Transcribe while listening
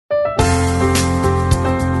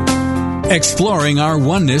exploring our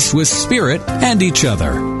oneness with Spirit and each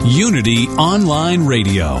other. Unity Online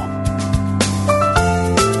Radio.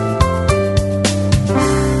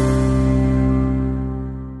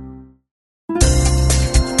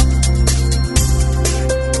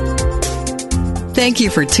 Thank you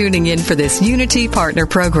for tuning in for this Unity Partner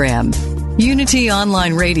Program. Unity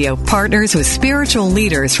Online Radio partners with spiritual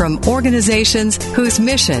leaders from organizations whose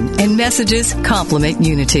mission and messages complement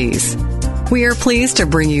Unity's. We are pleased to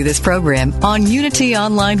bring you this program on Unity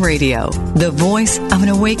Online Radio, the voice of an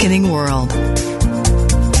awakening world.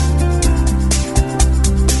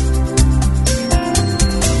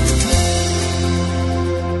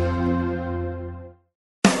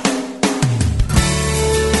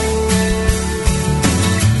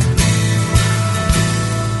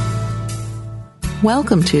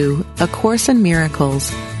 Welcome to A Course in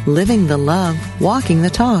Miracles, Living the Love, Walking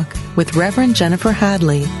the Talk, with Reverend Jennifer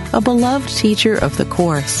Hadley, a beloved teacher of the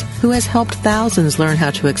Course who has helped thousands learn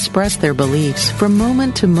how to express their beliefs from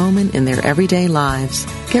moment to moment in their everyday lives.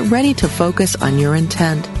 Get ready to focus on your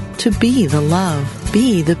intent to be the love,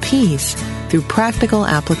 be the peace, through practical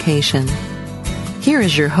application. Here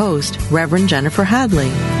is your host, Reverend Jennifer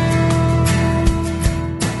Hadley.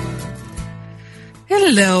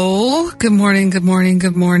 Hello. Good morning, good morning,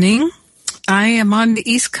 good morning. I am on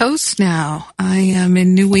the East Coast now. I am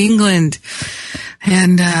in New England,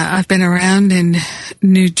 and I've been around in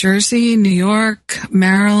New Jersey, New York,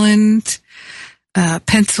 Maryland,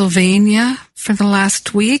 Pennsylvania for the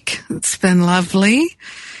last week. It's been lovely.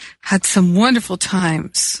 Had some wonderful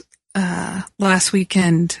times last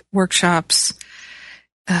weekend, workshops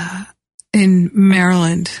in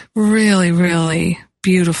Maryland. Really, really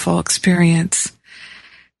beautiful experience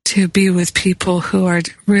to be with people who are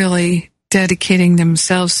really dedicating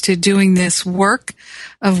themselves to doing this work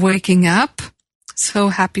of waking up. So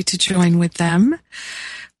happy to join with them.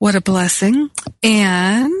 What a blessing.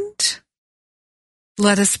 And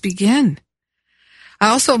let us begin. I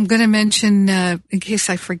also am going to mention, in case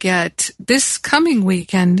I forget, this coming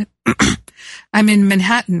weekend, I'm in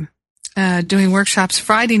Manhattan doing workshops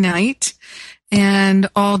Friday night and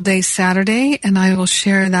all day Saturday, and I will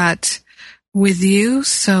share that with you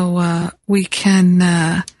so we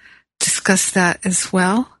can discuss that as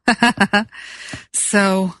well.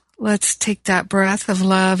 So let's take that breath of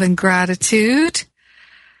love and gratitude.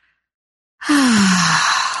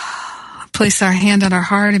 Place our hand on our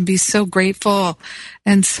heart and be so grateful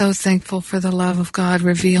and so thankful for the love of God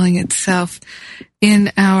revealing itself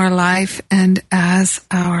in our life and as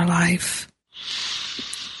our life.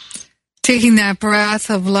 Taking that breath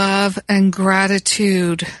of love and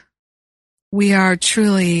gratitude, we are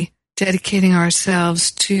truly dedicating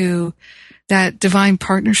ourselves to that divine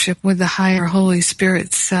partnership with the higher Holy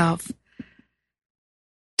Spirit self,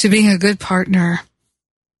 to being a good partner,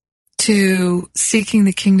 to seeking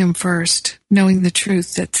the kingdom first, knowing the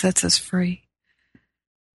truth that sets us free.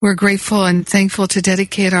 We're grateful and thankful to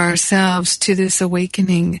dedicate ourselves to this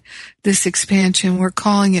awakening, this expansion. We're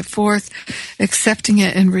calling it forth, accepting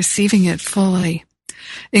it, and receiving it fully.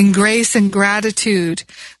 In grace and gratitude,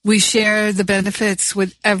 we share the benefits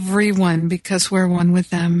with everyone because we're one with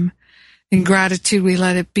them. In gratitude, we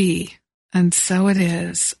let it be. And so it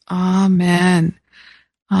is. Amen.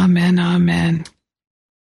 Amen. Amen.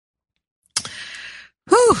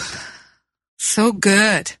 Whew. So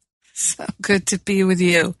good. So good to be with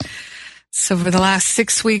you. So for the last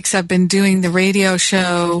 6 weeks, I've been doing the radio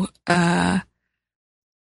show,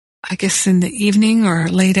 I guess in the evening or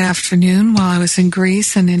late afternoon while I was in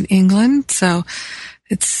Greece and in England. So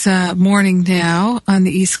it's morning now on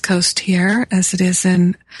the East Coast here, as it is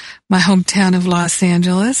in my hometown of Los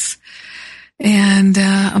Angeles. And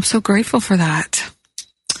I'm so grateful for that.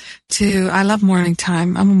 I love morning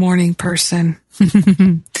time. I'm a morning person.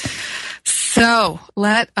 So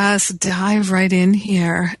let us dive right in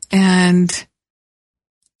here. And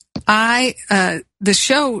the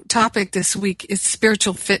show topic this week is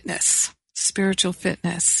spiritual fitness.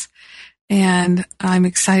 And I'm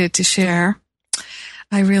excited to share.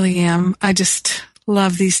 I really am. I just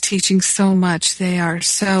love these teachings so much. They are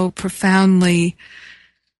so profoundly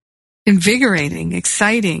invigorating,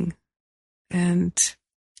 exciting, and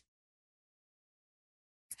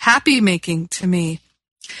happy-making to me.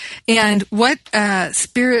 And what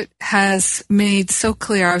Spirit has made so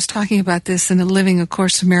clear, I was talking about this in a Living A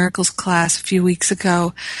Course in Miracles class a few weeks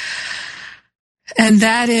ago, and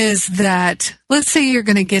that is that, let's say you're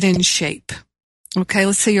going to get in shape. Okay,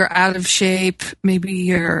 let's say you're out of shape. Maybe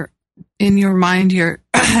you're, in your mind, you're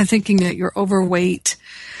thinking that you're overweight,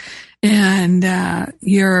 and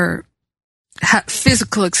your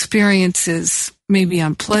physical experiences may be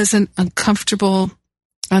unpleasant, uncomfortable,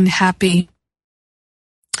 unhappy.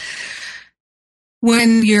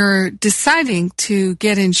 When you're deciding to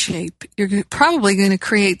get in shape, you're probably going to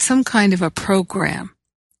create some kind of a program,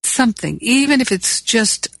 something, even if it's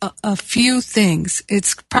just a few things.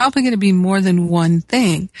 It's probably going to be more than one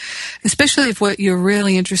thing, especially if what you're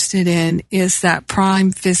really interested in is that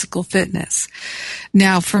prime physical fitness.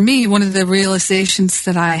 Now, for me, one of the realizations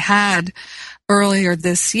that I had earlier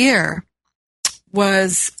this year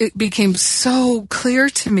was it became so clear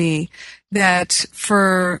to me that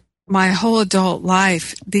for my whole adult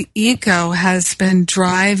life, the ego has been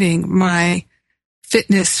driving my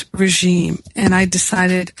fitness regime. And I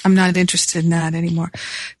decided I'm not interested in that anymore,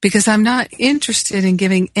 because I'm not interested in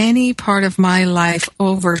giving any part of my life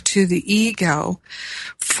over to the ego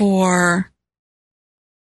for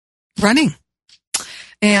running.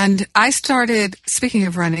 And speaking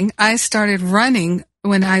of running, I started running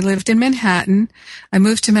when I lived in Manhattan. I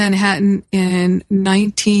moved to Manhattan in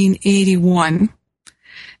 1981.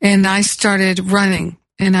 And I started running,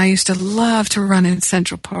 and I used to love to run in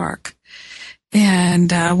Central Park.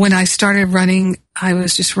 And when I started running, I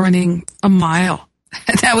was just running a mile.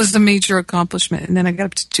 And that was the major accomplishment. And then I got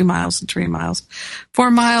up to 2 miles and 3 miles, 4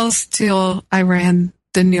 miles till I ran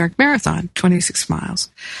the New York Marathon, 26 miles,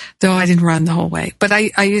 though I didn't run the whole way. But I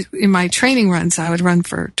in my training runs, I would run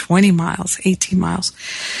for 20 miles, 18 miles.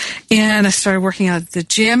 And I started working out at the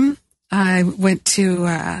gym. I went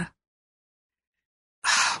to...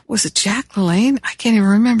 was it Jack LaLanne? I can't even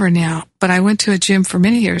remember now, but I went to a gym for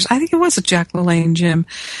many years. I think it was a Jack LaLanne gym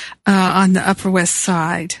on the Upper West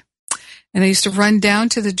Side. And I used to run down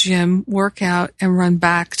to the gym, work out, and run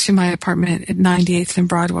back to my apartment at 98th and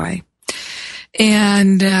Broadway.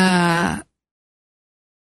 And then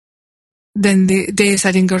the days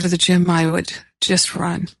I didn't go to the gym, I would just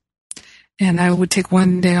run. And I would take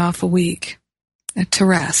one day off a week to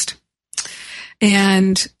rest.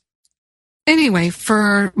 And anyway,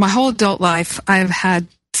 for my whole adult life, I've had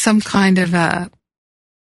some kind of a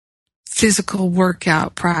physical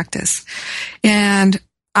workout practice. And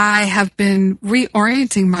I have been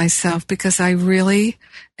reorienting myself because I really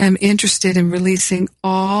am interested in releasing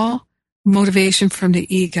all motivation from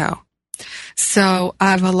the ego. So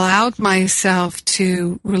I've allowed myself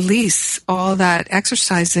to release all that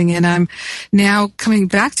exercising, and I'm now coming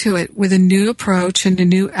back to it with a new approach and a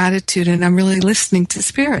new attitude, and I'm really listening to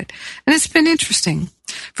spirit. And it's been interesting.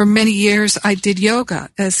 For many years, I did yoga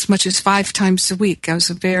as much as 5 times a week. I was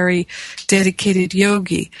a very dedicated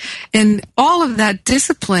yogi. And all of that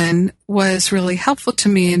discipline was really helpful to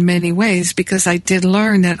me in many ways, because I did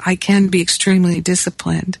learn that I can be extremely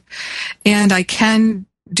disciplined. And I can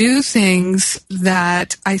do things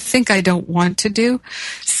that I think I don't want to do.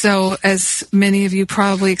 So as many of you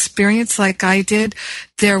probably experienced, like I did,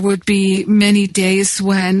 there would be many days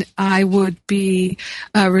when I would be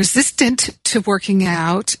resistant to working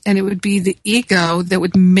out, and it would be the ego that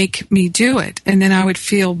would make me do it. And then I would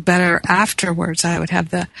feel better afterwards. I would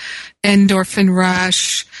have the endorphin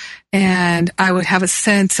rush, and I would have a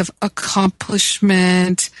sense of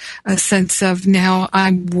accomplishment, a sense of now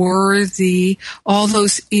I'm worthy, all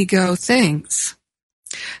those ego things.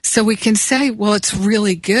 So we can say, well, it's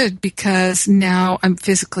really good because now I'm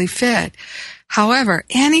physically fit. However,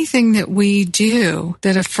 anything that we do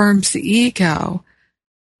that affirms the ego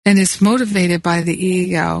and is motivated by the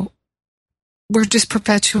ego, we're just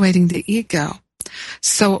perpetuating the ego.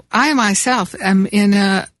 So I myself am in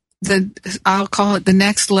I'll call it the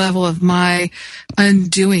next level of my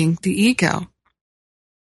undoing the ego.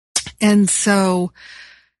 And so,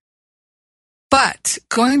 but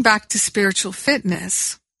going back to spiritual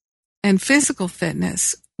fitness and physical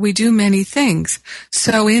fitness, we do many things.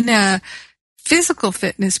 So in a physical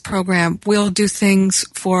fitness program, we'll do things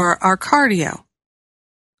for our cardio.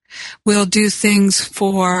 We'll do things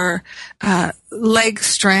for leg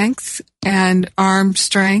strength and arm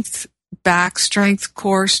strength, back strength,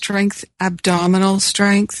 core strength, abdominal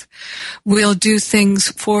strength. We'll do things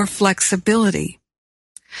for flexibility.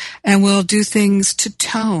 And we'll do things to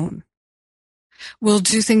tone. We'll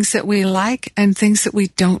do things that we like and things that we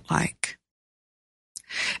don't like.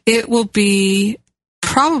 It will be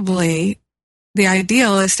probably the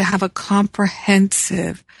ideal is to have a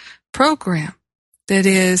comprehensive program that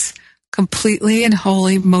is completely and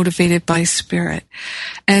wholly motivated by spirit.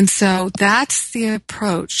 And so that's the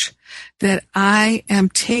approach that I am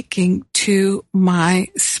taking to my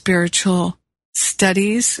spiritual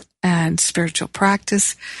studies and spiritual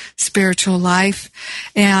practice, spiritual life.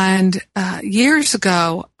 And years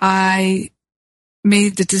ago, I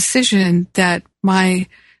made the decision that my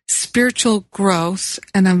spiritual growth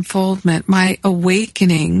and unfoldment, my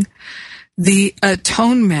awakening, the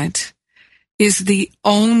atonement, is the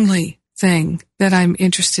only thing that I'm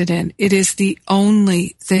interested in. It is the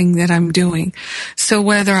only thing that I'm doing. So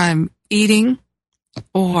whether I'm eating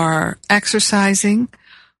or exercising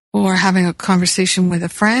or having a conversation with a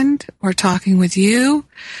friend or talking with you,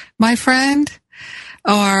 my friend,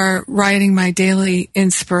 or writing my daily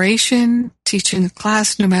inspiration, teaching a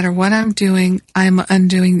class, no matter what I'm doing, I'm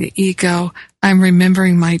undoing the ego. I'm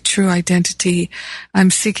remembering my true identity.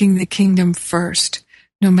 I'm seeking the kingdom first,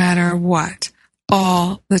 no matter what,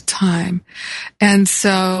 all the time. And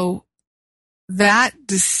so that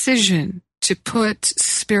decision to put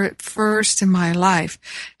spirit first in my life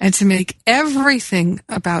and to make everything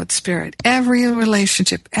about spirit, every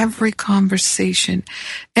relationship, every conversation,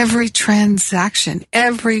 every transaction,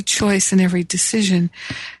 every choice and every decision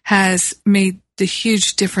has made the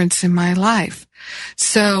huge difference in my life.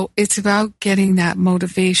 So it's about getting that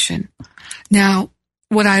motivation. Now,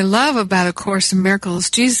 what I love about A Course in Miracles,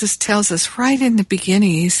 Jesus tells us right in the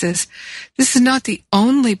beginning, he says, this is not the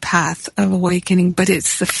only path of awakening, but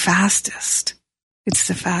it's the fastest. It's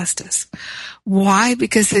the fastest. Why?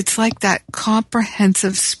 Because it's like that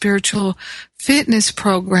comprehensive spiritual fitness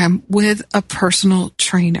program with a personal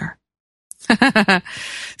trainer.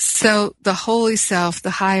 So the Holy Self,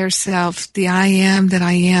 the higher self, the I am that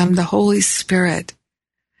I am, the Holy Spirit,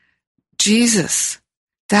 Jesus,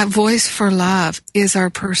 that voice for love is our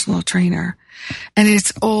personal trainer, and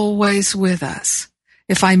it's always with us.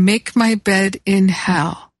 If I make my bed in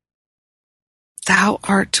hell, thou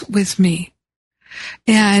art with me.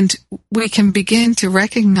 And we can begin to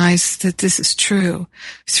recognize that this is true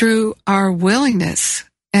through our willingness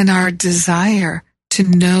and our desire to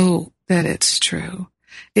know that it's true.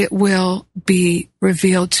 It will be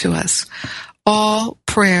revealed to us. All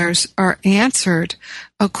prayers are answered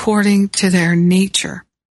according to their nature.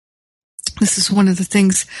 This is one of the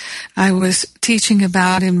things I was teaching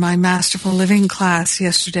about in my Masterful Living class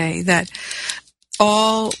yesterday, that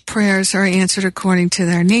all prayers are answered according to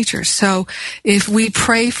their nature. So if we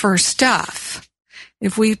pray for stuff,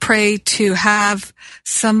 if we pray to have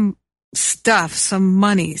some stuff, some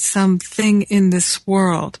money, something in this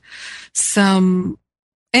world,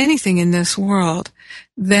 anything in this world,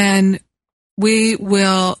 then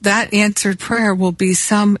that answered prayer will be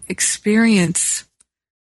some experience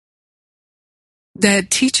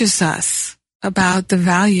that teaches us about the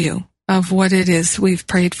value of what it is we've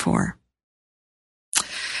prayed for.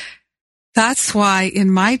 That's why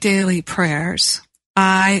in my daily prayers,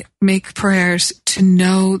 I make prayers to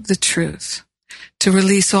know the truth, to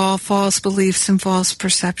release all false beliefs and false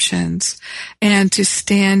perceptions, and to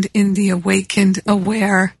stand in the awakened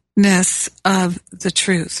awareness of the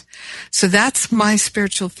truth. So that's my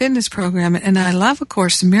spiritual fitness program, and I love A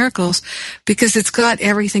Course in Miracles because it's got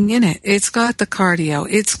everything in it. It's got the cardio,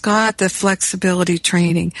 it's got the flexibility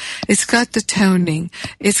training, it's got the toning,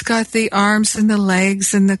 it's got the arms and the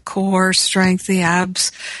legs and the core strength, the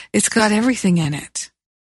abs. It's got everything in it.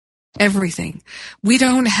 Everything. We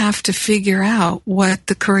don't have to figure out what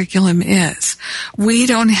the curriculum is. We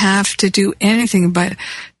don't have to do anything but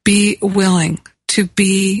be willing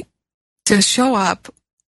to show up,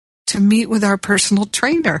 to meet with our personal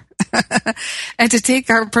trainer, and to take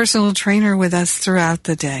our personal trainer with us throughout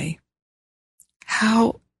the day.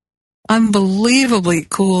 How unbelievably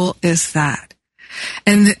cool is that?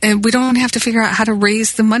 And we don't have to figure out how to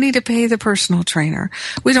raise the money to pay the personal trainer.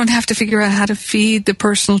 We don't have to figure out how to feed the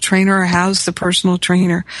personal trainer or house the personal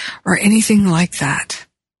trainer or anything like that.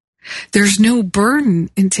 There's no burden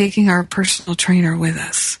in taking our personal trainer with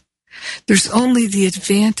us. There's only the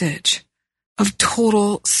advantage of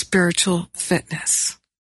total spiritual fitness.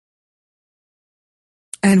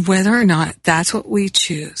 And whether or not that's what we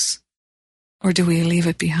choose, or do we leave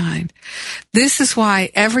it behind? This is why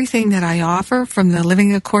everything that I offer, from the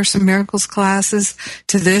Living A Course in Miracles classes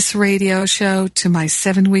to this radio show to my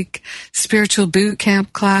 7-week spiritual boot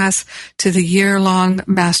camp class to the year-long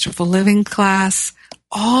Masterful Living class,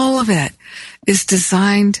 all of it is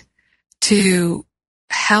designed to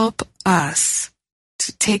help us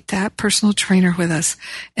to take that personal trainer with us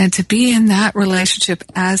and to be in that relationship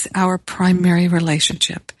as our primary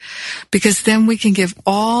relationship. Because then we can give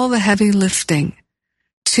all the heavy lifting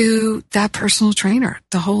to that personal trainer,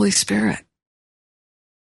 the Holy Spirit.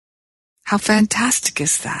 How fantastic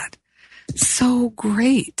is that? So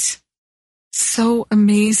great. So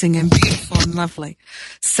amazing and beautiful and lovely.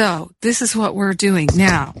 So this is what we're doing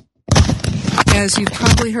now. As you've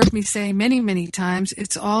probably heard me say many, many times,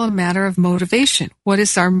 it's all a matter of motivation. What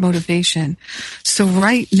is our motivation? So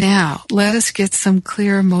right now, let us get some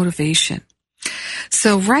clear motivation.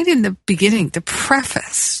 So right in the beginning, the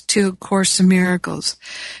preface to A Course in Miracles,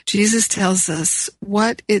 Jesus tells us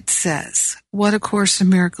what it says, what A Course in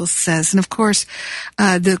Miracles says. And of course,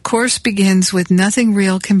 the Course begins with nothing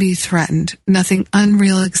real can be threatened, nothing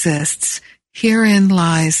unreal exists. Herein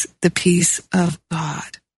lies the peace of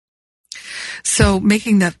God. So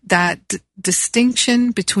making that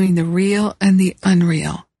distinction between the real and the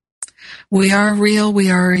unreal. We are real, we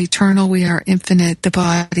are eternal, we are infinite. The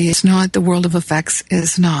body is not, the world of effects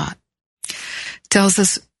is not. Tells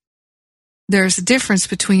us there's a difference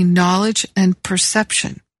between knowledge and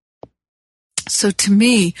perception. So to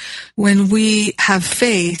me, when we have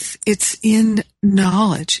faith, it's in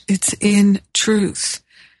knowledge, it's in truth.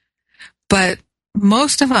 But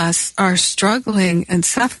most of us are struggling and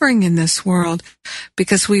suffering in this world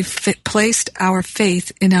because we've placed our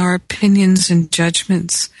faith in our opinions and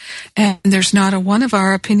judgments. And there's not a one of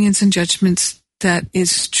our opinions and judgments that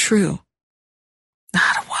is true.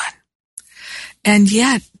 Not a one. And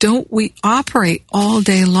yet, don't we operate all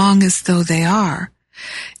day long as though they are?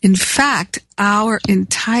 In fact, our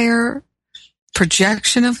entire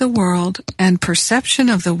projection of the world and perception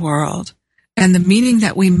of the world and the meaning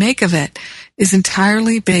that we make of it is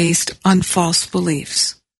entirely based on false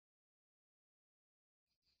beliefs.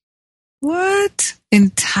 What?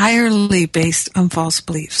 Entirely based on false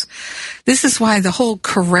beliefs. This is why the whole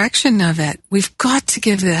correction of it, we've got to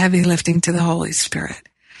give the heavy lifting to the Holy Spirit.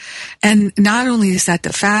 And not only is that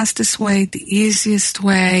the fastest way, the easiest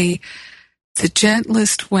way, the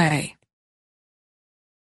gentlest way,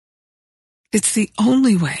 it's the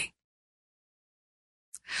only way.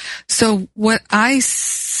 So what I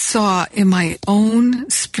saw in my own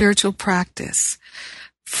spiritual practice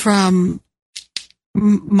from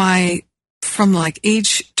like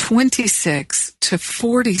age 26 to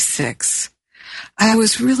 46, I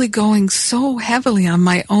was really going so heavily on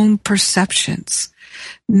my own perceptions,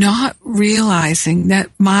 not realizing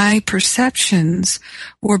that my perceptions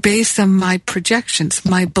were based on my projections,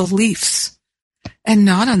 my beliefs, and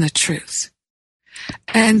not on the truth.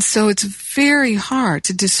 And so it's very hard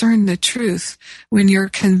to discern the truth when you're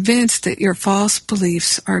convinced that your false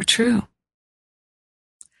beliefs are true.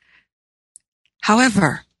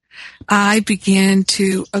 However, I began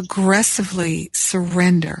to aggressively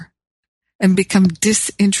surrender and become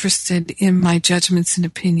disinterested in my judgments and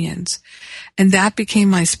opinions. And that became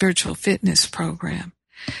my spiritual fitness program.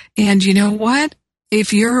 And you know what?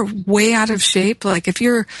 If you're way out of shape, like if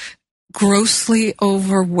you're grossly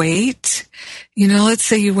overweight, let's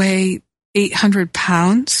say you weigh 800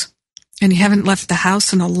 pounds and you haven't left the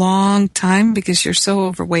house in a long time because you're so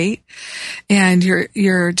overweight and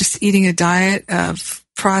you're just eating a diet of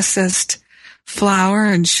processed flour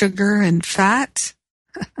and sugar and fat.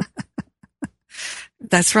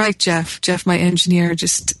 That's right, Jeff. Jeff, my engineer, is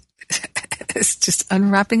just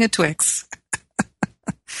unwrapping a Twix.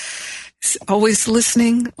 Always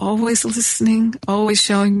listening, always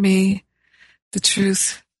showing me the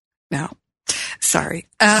truth. No, sorry.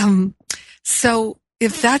 So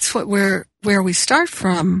if that's where we start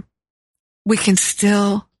from, we can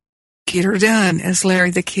still get her done, as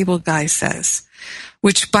Larry the Cable Guy says.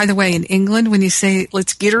 Which, by the way, in England, when you say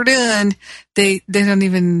 "let's get her done," they don't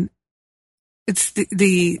even. It's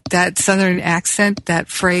that southern accent, that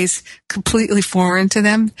phrase, completely foreign to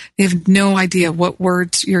them. They have no idea what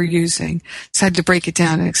words you're using. So I had to break it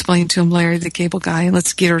down and explain to him, Larry the Cable Guy, and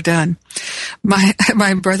let's get her done.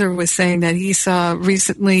 My brother was saying that he saw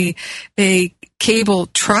recently a cable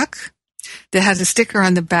truck that has a sticker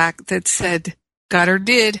on the back that said, "Got her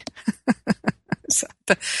did."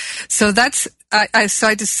 So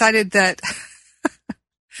I decided that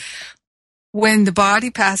when the body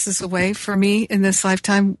passes away for me in this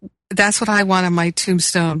lifetime, that's what I want on my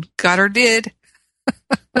tombstone. Got her did.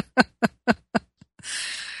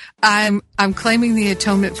 I'm claiming the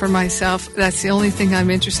atonement for myself. That's the only thing I'm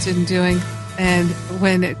interested in doing. And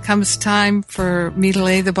when it comes time for me to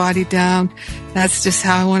lay the body down, that's just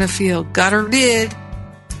how I want to feel. Got her did.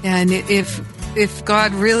 And if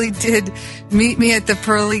God really did meet me at the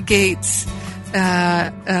pearly gates,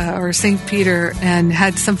 or St. Peter, and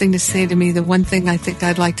had something to say to me, the one thing I think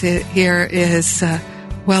I'd like to hear is,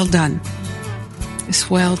 well done. It's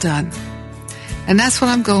well done. And that's what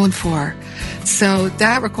I'm going for. So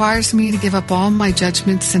that requires me to give up all my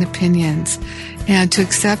judgments and opinions and to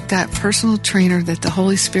accept that personal trainer that the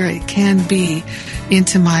Holy Spirit can be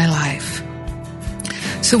into my life.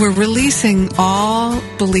 So we're releasing all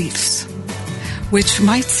beliefs, which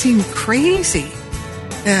might seem crazy.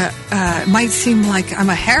 It might seem like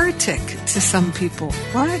I'm a heretic to some people.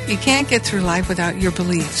 What? You can't get through life without your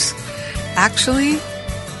beliefs. Actually,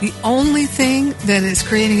 The only thing that is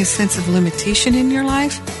creating a sense of limitation in your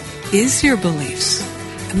life is your beliefs.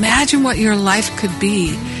 Imagine what your life could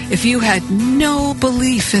be if you had no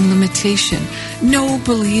belief in limitation, no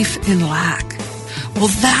belief in lack. Well,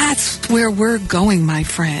 that's where we're going, my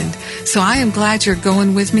friend. So I am glad you're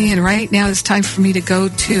going with me. And right now it's time for me to go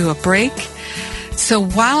to a break. So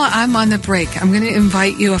while I'm on the break, I'm going to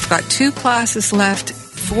invite you. I've got 2 classes left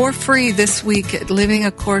for free this week at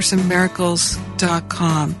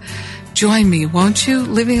livingacourseofmiracles.com. Join me, won't you?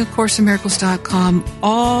 livingacourseofmiracles.com.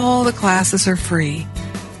 All the classes are free.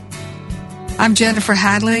 I'm Jennifer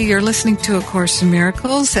Hadley. You're listening to A Course in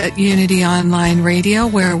Miracles at Unity Online Radio,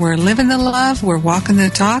 where we're living the love, we're walking the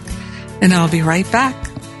talk, and I'll be right back.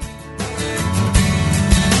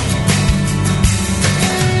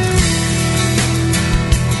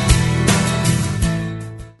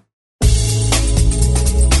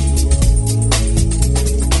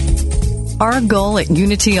 Our goal at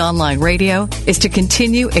Unity Online Radio is to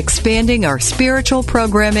continue expanding our spiritual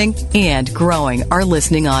programming and growing our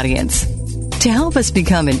listening audience. To help us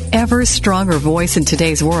become an ever stronger voice in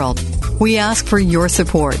today's world, we ask for your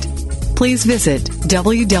support. Please visit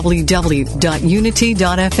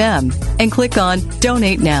www.unity.fm and click on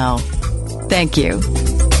Donate Now. Thank you.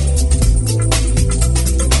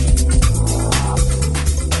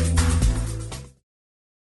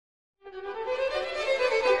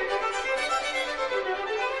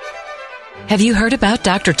 Have you heard about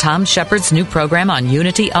Dr. Tom Shepard's new program on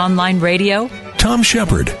Unity Online Radio? Tom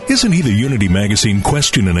Shepard, isn't he the Unity Magazine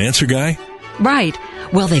question and answer guy? Right.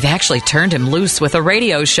 Well, they've actually turned him loose with a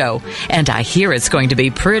radio show, and I hear it's going to be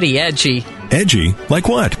pretty edgy. Edgy? Like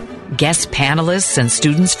what? Guest panelists and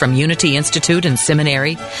students from Unity Institute and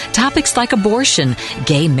Seminary, topics like abortion,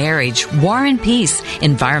 gay marriage, war and peace,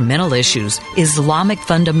 environmental issues, Islamic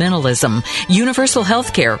fundamentalism, universal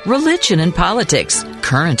health care, religion and politics,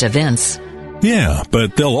 current events. Yeah,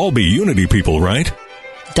 but they'll all be Unity people, right?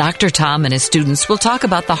 Dr. Tom and his students will talk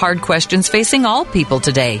about the hard questions facing all people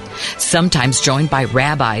today, sometimes joined by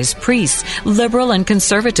rabbis, priests, liberal and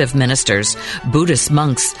conservative ministers, Buddhist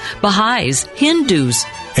monks, Baha'is, Hindus.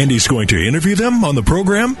 And he's going to interview them on the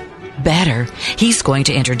program? Better, he's going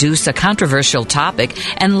to introduce a controversial topic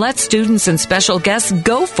and let students and special guests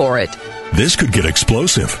go for it. This could get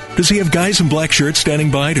explosive. Does he have guys in black shirts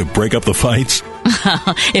standing by to break up the fights?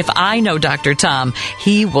 If I know Dr. Tom,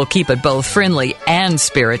 he will keep it both friendly and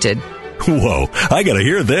spirited. Whoa, I gotta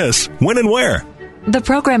hear this. When and where? The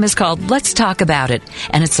program is called Let's Talk About It,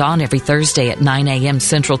 and it's on every Thursday at 9 a.m.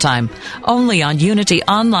 Central Time, only on Unity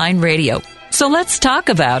Online Radio. So let's talk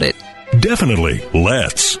about it. Definitely,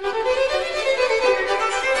 let's.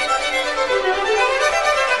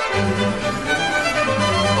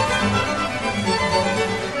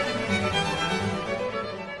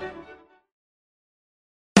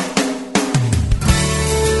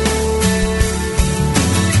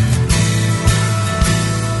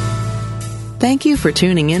 Thank you for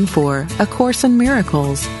tuning in for A Course in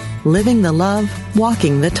Miracles, Living the Love,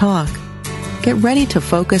 Walking the Talk. Get ready to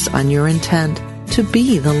focus on your intent to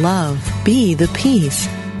be the love, be the peace,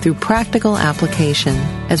 through practical application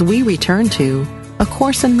as we return to A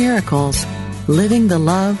Course in Miracles, Living the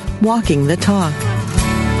Love, Walking the Talk.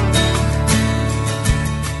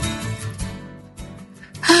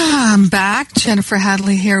 I'm back. Jennifer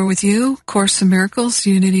Hadley here with you. Course in Miracles,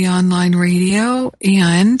 Unity Online Radio.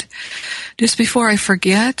 And just before I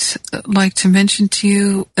forget, I'd like to mention to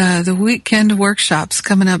you the weekend workshops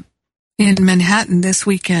coming up in Manhattan this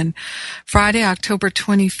weekend. Friday, October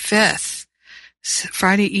 25th,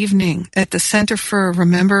 Friday evening at the Center for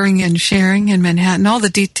Remembering and Sharing in Manhattan. All the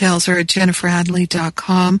details are at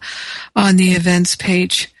jenniferhadley.com on the events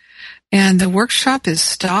page. And the workshop is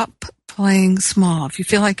Stop Playing Small. If you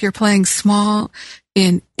feel like you're playing small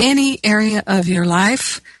in any area of your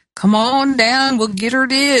life, come on down. We'll get her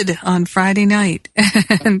did on Friday night.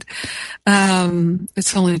 And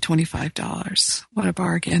it's only $25. What a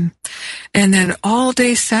bargain. And then all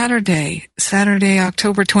day Saturday,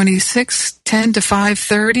 October 26th, 10 to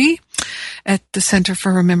 5:30 at the Center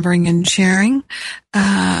for Remembering and Sharing.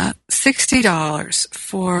 $60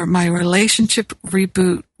 for my Relationship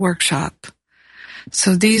Reboot Workshop.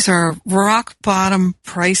 So these are rock bottom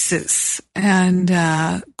prices and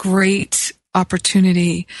great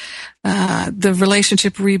opportunity. The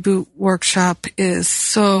Relationship Reboot Workshop is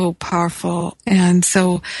so powerful. And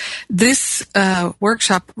so this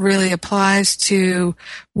workshop really applies to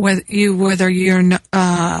whether you're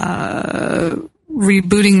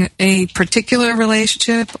rebooting a particular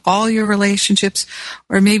relationship, all your relationships,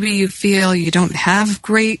 or maybe you feel you don't have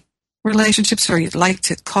great relationships, or you'd like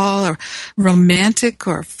to call a romantic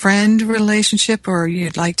or friend relationship, or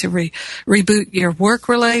you'd like to reboot your work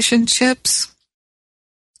relationships,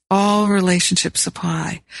 all relationships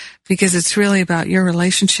apply, because it's really about your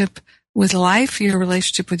relationship with life, your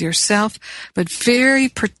relationship with yourself, but very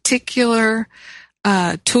particular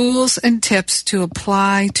tools and tips to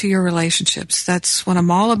apply to your relationships. That's what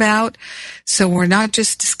I'm all about. So we're not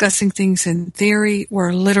just discussing things in theory.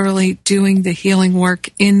 We're literally doing the healing work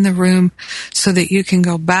in the room so that you can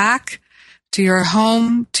go back to your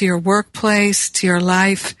home, to your workplace, to your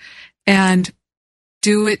life, and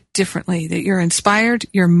do it differently. That you're inspired,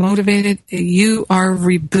 you're motivated, you are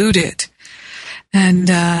rebooted. And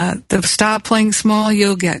stop playing small.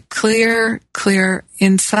 You'll get clear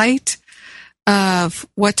insight of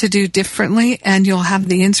what to do differently, and you'll have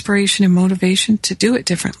the inspiration and motivation to do it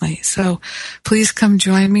differently. So please come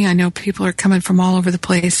join me. I know people are coming from all over the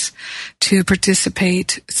place to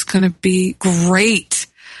participate. It's going to be great.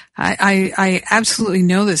 I absolutely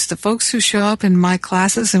know this. The folks who show up in my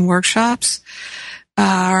classes and workshops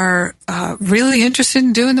are really interested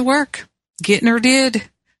in doing the work, getting her did.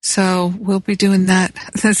 So we'll be doing that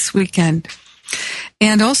this weekend.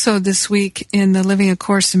 And also this week in the Living A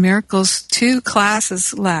Course in Miracles, 2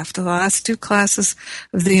 classes left. The last 2 classes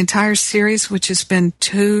of the entire series, which has been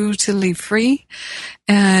totally free.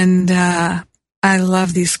 And I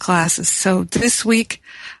love these classes. So this week,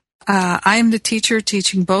 I am the teacher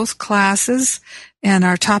teaching both classes. And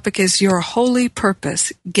our topic is Your Holy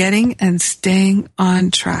Purpose, Getting and Staying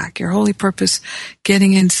on Track. Your Holy Purpose,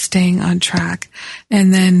 Getting and Staying on Track.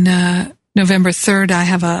 And then November 3rd, I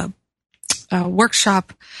have a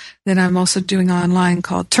workshop that I'm also doing online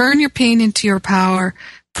called Turn Your Pain into Your Power,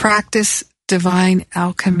 Practice Divine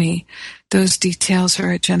Alchemy. Those details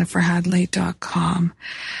are at jenniferhadley.com.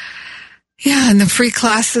 Yeah, and the free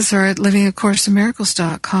classes are at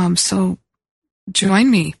livingacourseofmiracles.com. So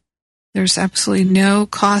join me. There's absolutely no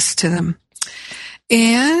cost to them.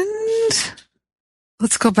 And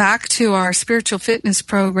let's go back to our spiritual fitness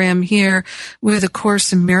program here with A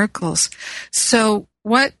Course in Miracles. So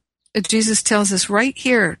what Jesus tells us right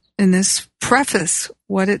here in this preface,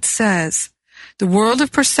 what it says, the world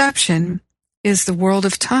of perception is the world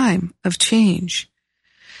of time, of change.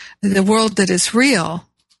 The world that is real,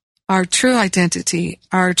 our true identity,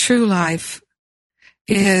 our true life,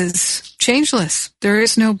 is changeless. There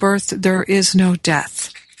is no birth, there is no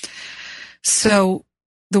death. So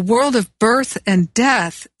the world of birth and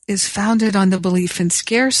death is founded on the belief in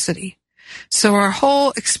scarcity. So our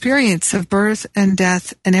whole experience of birth and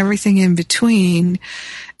death and everything in between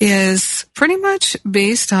is pretty much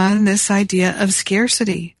based on this idea of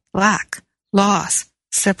scarcity, lack, loss,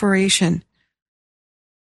 separation.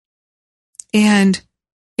 And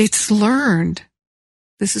it's learned.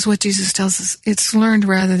 This is what Jesus tells us. It's learned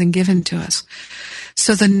rather than given to us.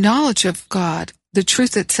 So the knowledge of God, the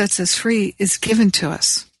truth that sets us free, is given to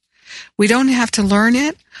us. We don't have to learn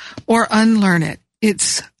it or unlearn it.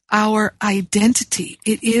 It's our identity.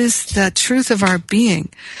 It is the truth of our being.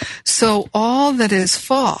 So all that is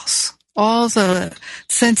false, all the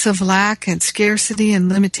sense of lack and scarcity and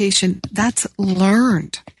limitation, that's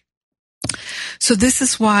learned. So this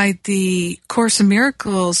is why the Course in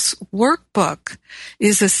Miracles workbook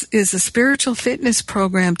is a spiritual fitness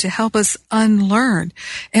program to help us unlearn.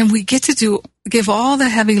 And we get to give all the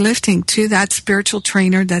heavy lifting to that spiritual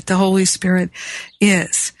trainer that the Holy Spirit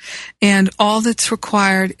is. And all that's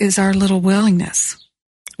required is our little willingness.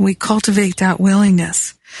 We cultivate that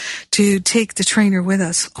willingness to take the trainer with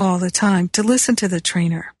us all the time, to listen to the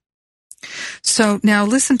trainer. So now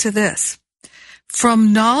listen to this.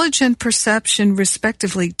 From knowledge and perception,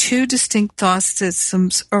 respectively, 2 distinct thought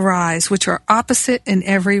systems arise, which are opposite in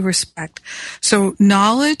every respect. So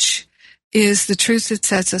knowledge is the truth that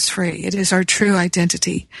sets us free. It is our true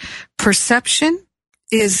identity. Perception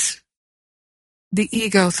is the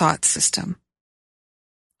ego thought system,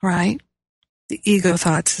 right? The ego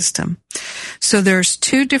thought system. So there's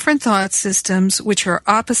 2 different thought systems which are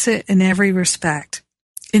opposite in every respect.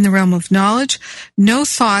 In the realm of knowledge, no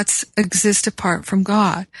thoughts exist apart from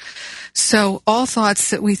God. So all thoughts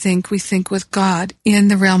that we think with God in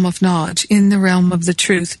the realm of knowledge, in the realm of the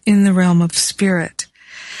truth, in the realm of spirit.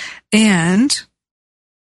 And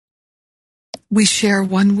we share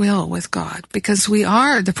one will with God because we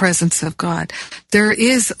are the presence of God. There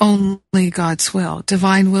is only God's will.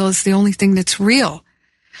 Divine will is the only thing that's real.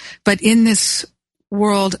 But in this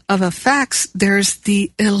world of effects, there's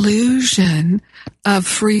the illusion of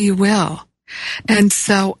free will. And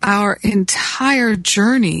so our entire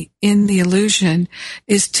journey in the illusion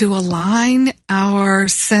is to align our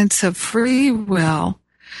sense of free will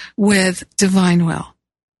with divine will.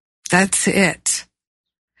 That's it.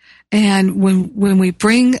 And when we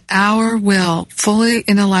bring our will fully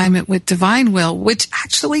in alignment with divine will, which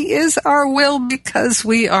actually is our will because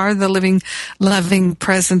we are the living, loving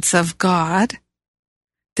presence of God,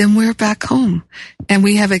 then we're back home. And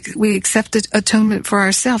we accepted atonement for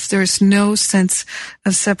ourselves. There is no sense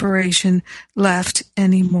of separation left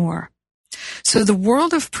anymore. So the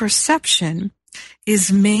world of perception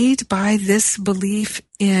is made by this belief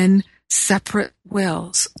in separate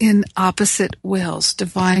wills, in opposite wills,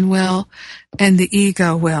 divine will and the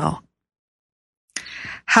ego will.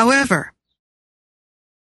 However,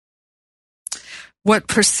 what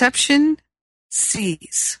perception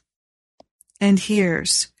sees and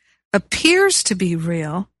hears appears to be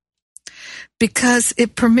real because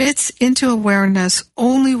it permits into awareness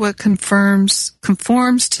only what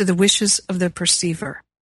conforms to the wishes of the perceiver.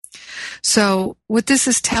 So what this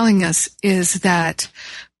is telling us is that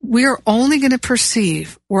we're only going to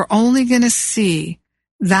perceive, we're only going to see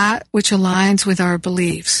that which aligns with our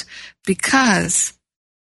beliefs because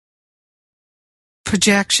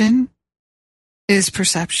projection is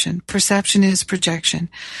perception. Perception is projection.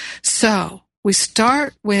 So we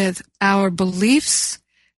start with our beliefs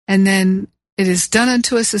and then it is done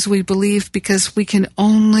unto us as we believe because we can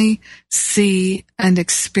only see and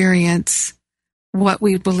experience what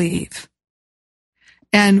we believe.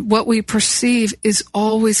 And what we perceive is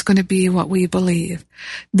always going to be what we believe.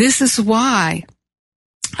 This is why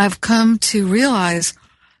I've come to realize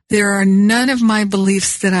there are none of my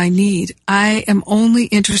beliefs that I need. I am only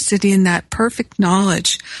interested in that perfect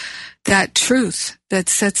knowledge, that truth that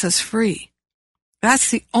sets us free.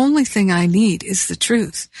 That's the only thing I need is the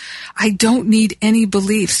truth. I don't need any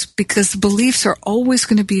beliefs because beliefs are always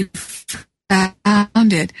going to be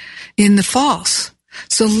founded in the false.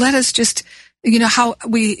 So let us just, how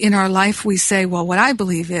we, in our life, we say, well, what I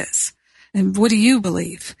believe is, and what do you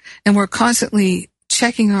believe? And we're constantly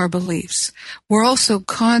checking our beliefs. We're also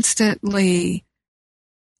constantly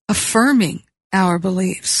affirming our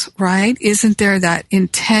beliefs, right? Isn't there that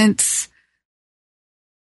intense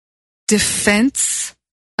defense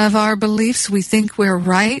of our beliefs? We think we're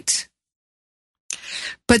right.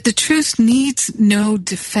 But the truth needs no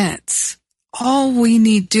defense. All we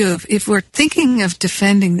need to do, if we're thinking of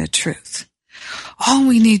defending the truth, all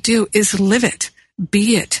we need to do is live it,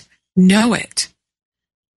 be it, know it,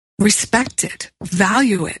 respect it,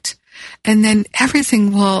 value it, and then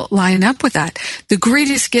everything will line up with that. The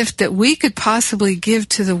greatest gift that we could possibly give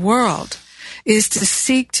to the world is to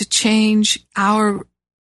seek to change our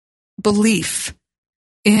belief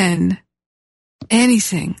in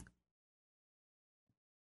anything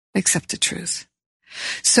except the truth.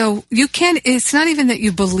 So it's not even that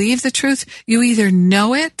you believe the truth, you either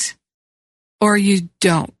know it or you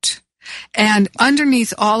don't. And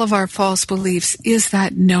underneath all of our false beliefs is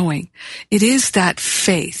that knowing. It is that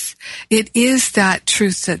faith. It is that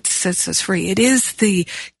truth that sets us free. It is the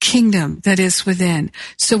kingdom that is within.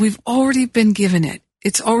 So we've already been given it.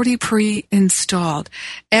 It's already pre-installed.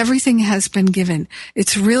 Everything has been given.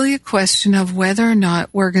 It's really a question of whether or not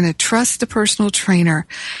we're going to trust the personal trainer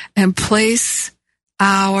and place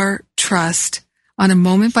our trust on a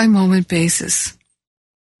moment-by-moment basis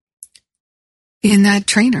in that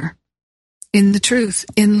trainer, in the truth,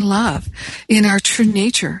 in love, in our true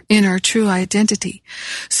nature, in our true identity.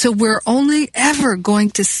 So we're only ever going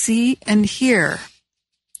to see and hear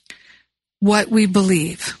what we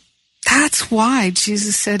believe. That's why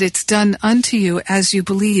Jesus said it's done unto you as you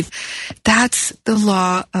believe. That's the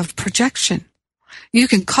law of projection. You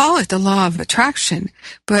can call it the law of attraction,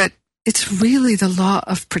 but it's really the law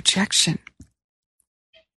of projection.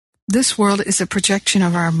 This world is a projection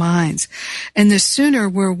of our minds. And the sooner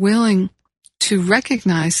we're willing to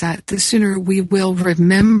recognize that, the sooner we will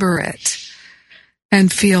remember it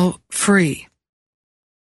and feel free.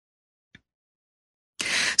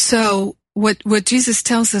 So what Jesus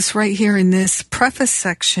tells us right here in this preface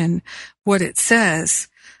section, what it says,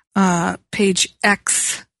 page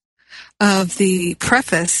X of the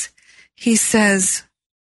preface, he says,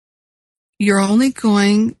 you're only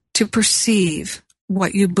going to perceive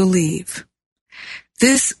what you believe.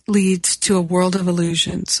 This leads to a world of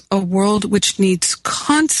illusions, a world which needs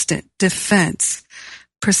constant defense,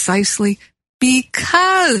 precisely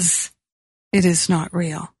because it is not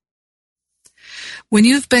real. When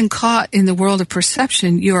you've been caught in the world of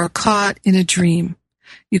perception, you are caught in a dream.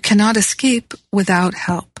 You cannot escape without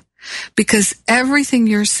help, because everything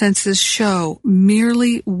your senses show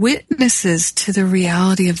merely witnesses to the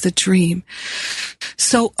reality of the dream.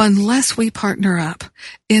 So unless we partner up,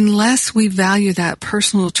 unless we value that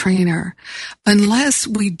personal trainer, unless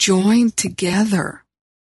we join together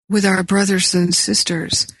with our brothers and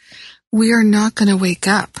sisters, we are not going to wake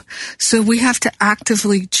up. So we have to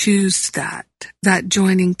actively choose that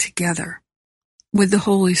joining together with the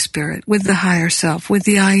Holy Spirit, with the higher self, with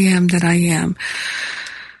the I am that I am,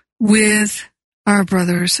 with our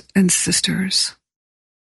brothers and sisters,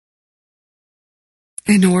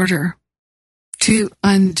 in order to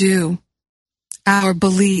undo our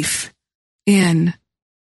belief in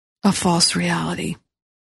a false reality.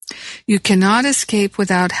 You cannot escape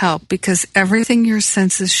without help, because everything your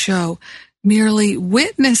senses show merely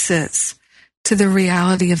witnesses to the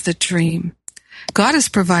reality of the dream. God has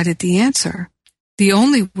provided the answer, the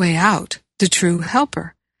only way out, the true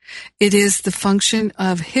helper. It is the function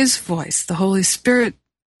of His voice, the Holy Spirit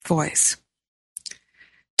voice,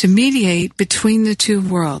 to mediate between the two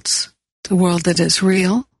worlds, the world that is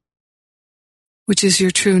real, which is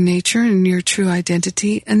your true nature and your true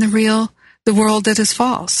identity, and the world that is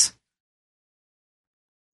false.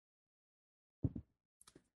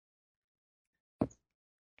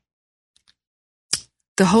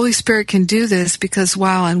 The Holy Spirit can do this because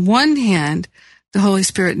while on one hand, the Holy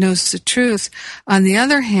Spirit knows the truth, on the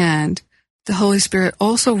other hand, the Holy Spirit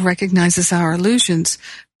also recognizes our illusions,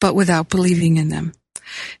 but without believing in them.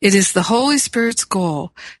 It is the Holy Spirit's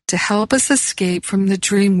goal to help us escape from the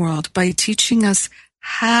dream world by teaching us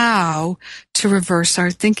how to reverse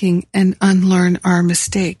our thinking and unlearn our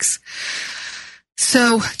mistakes.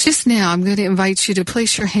 So just now, I'm going to invite you to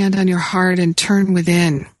place your hand on your heart and turn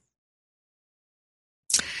within.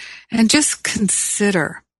 And just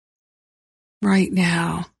consider right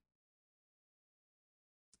now,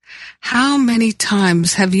 how many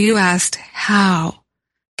times have you asked, how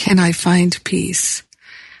can I find peace?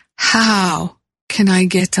 How can I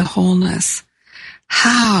get to wholeness?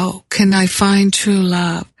 How can I find true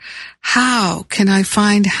love? How can I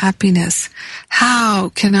find happiness? How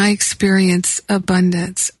can I experience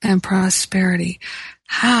abundance and prosperity?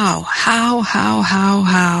 How?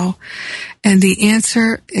 And the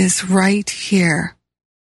answer is right here.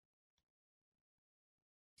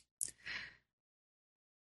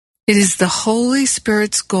 It is the Holy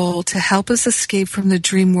Spirit's goal to help us escape from the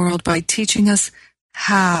dream world by teaching us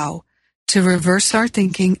how to reverse our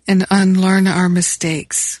thinking and unlearn our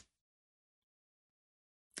mistakes.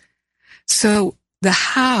 So the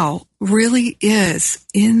how really is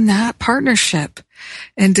in that partnership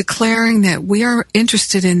and declaring that we are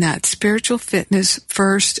interested in that spiritual fitness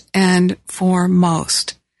first and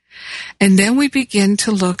foremost. And then we begin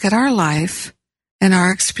to look at our life and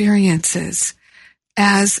our experiences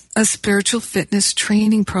as a spiritual fitness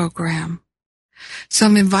training program. So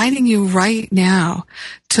I'm inviting you right now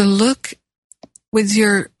to look with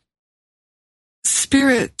your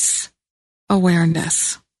spirit's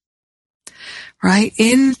awareness, right?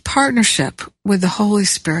 In partnership with the Holy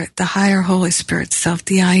Spirit, the higher Holy Spirit self,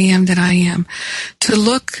 the I am that I am, to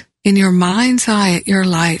look in your mind's eye at your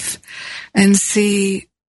life and see,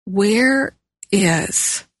 where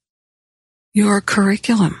is your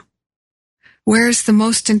curriculum? Where is the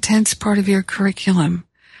most intense part of your curriculum?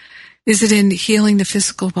 Is it in healing the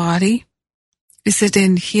physical body? Is it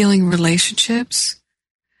in healing relationships?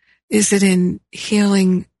 Is it in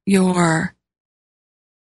healing your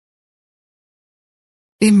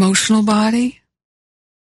emotional body?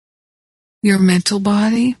 Your mental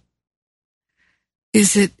body?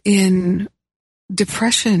 Is it in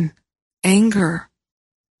depression, anger,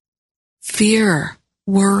 fear,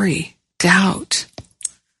 worry, doubt?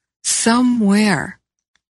 Somewhere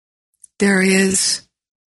there is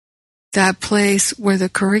that place where the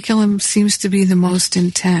curriculum seems to be the most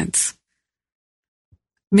intense.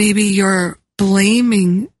 Maybe you're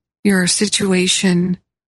blaming your situation,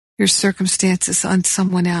 your circumstances on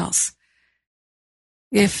someone else.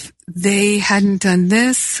 If they hadn't done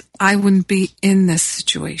this, I wouldn't be in this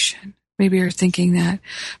situation. Maybe you're thinking that.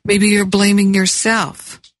 Maybe you're blaming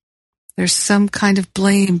yourself. There's some kind of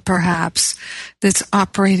blame, perhaps, that's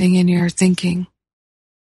operating in your thinking.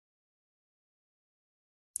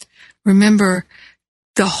 Remember,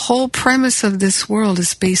 the whole premise of this world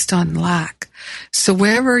is based on lack. So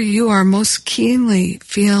wherever you are most keenly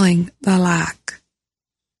feeling the lack,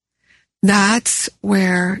 that's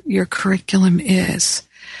where your curriculum is.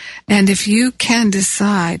 And if you can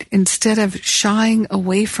decide, instead of shying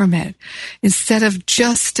away from it, instead of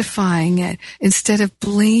justifying it, instead of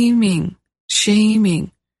blaming,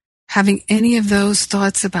 shaming, having any of those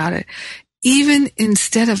thoughts about it, even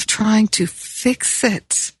instead of trying to fix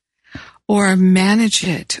it or manage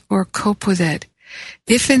it or cope with it,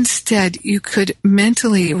 if instead you could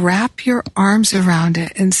mentally wrap your arms around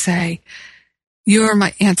it and say, you are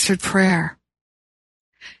my answered prayer.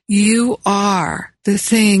 You are the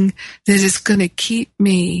thing that is going to keep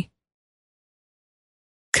me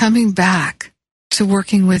coming back to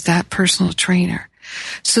working with that personal trainer.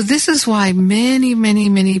 So this is why many, many,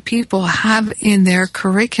 many people have in their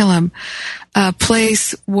curriculum a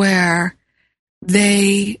place where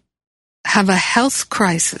they have a health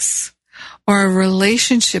crisis or a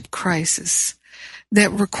relationship crisis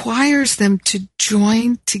that requires them to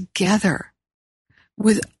join together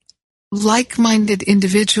with like-minded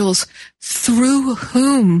individuals through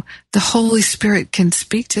whom the Holy Spirit can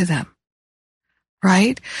speak to them.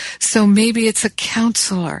 Right? So maybe it's a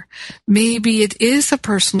counselor. Maybe it is a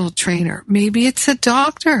personal trainer. Maybe it's a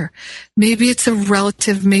doctor. Maybe it's a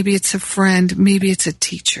relative. Maybe it's a friend. Maybe it's a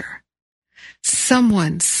teacher.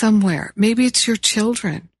 Someone, somewhere. Maybe it's your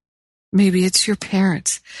children. Maybe it's your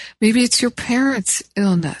parents. Maybe it's your parents'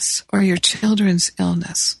 illness or your children's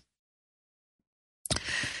illness.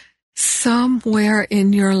 Somewhere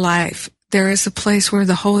in your life, there is a place where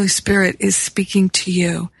the Holy Spirit is speaking to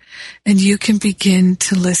you. And you can begin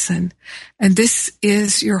to listen. And this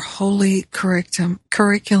is your holy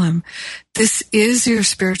curriculum. This is your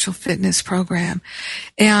spiritual fitness program.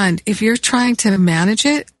 And if you're trying to manage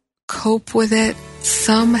it, cope with it,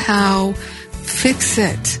 somehow fix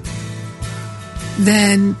it,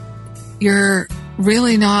 then you're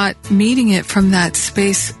really not meeting it from that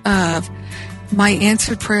space of my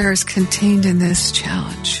answered prayer is contained in this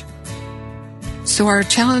challenge. So our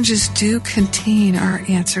challenges do contain our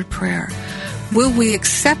answered prayer. Will we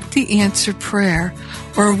accept the answered prayer,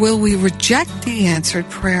 or will we reject the answered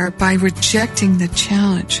prayer by rejecting the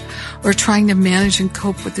challenge or trying to manage and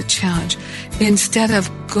cope with the challenge instead of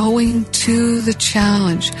going to the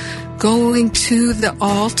challenge, going to the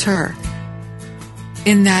altar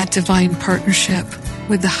in that divine partnership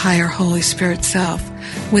with the higher Holy Spirit self,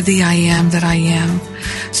 with the I am that I am.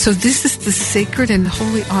 So this is the sacred and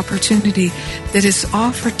holy opportunity that is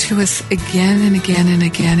offered to us again and again and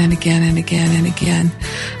again and again and again and again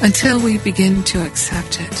until we begin to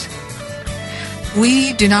accept it.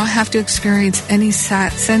 We do not have to experience any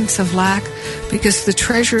sense of lack because the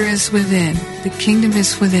treasure is within, the kingdom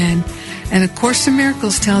is within, and A Course in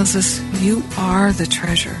Miracles tells us you are the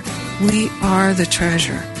treasure. We are the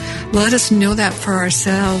treasure. Let us know that for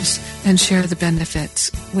ourselves and share the benefits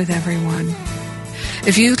with everyone.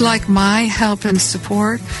 If you'd like my help and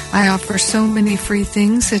support, I offer so many free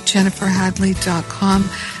things at jenniferhadley.com.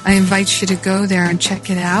 I invite you to go there and check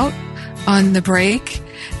it out on the break.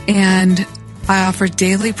 And I offer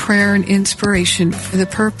daily prayer and inspiration for the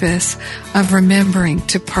purpose of remembering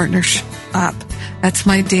to partner up. That's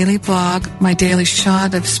my daily blog, my daily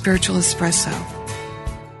shot of spiritual espresso.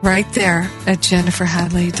 Right there at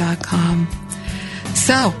jenniferhadley.com.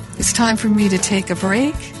 So, it's time for me to take a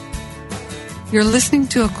break. You're listening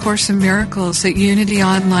to A Course in Miracles at Unity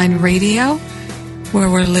Online Radio, where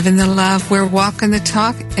we're living the love, we're walking the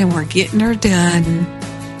talk, and we're getting her done.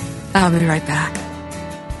 I'll be right back.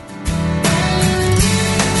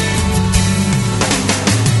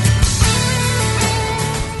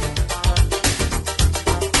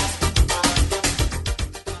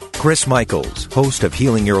 Chris Michaels, host of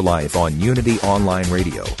Healing Your Life on Unity Online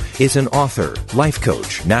Radio, is an author, life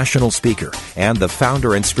coach, national speaker, and the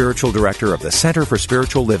founder and spiritual director of the Center for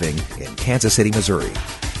Spiritual Living in Kansas City, Missouri.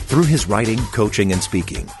 Through his writing, coaching, and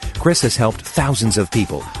speaking, Chris has helped thousands of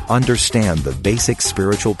people understand the basic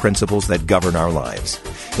spiritual principles that govern our lives.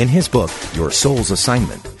 In his book, Your Soul's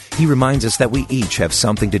Assignment, he reminds us that we each have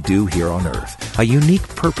something to do here on earth, a unique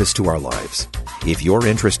purpose to our lives. If you're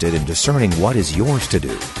interested in discerning what is yours to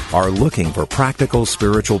do, are looking for practical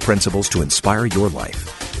spiritual principles to inspire your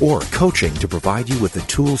life, or coaching to provide you with the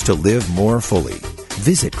tools to live more fully,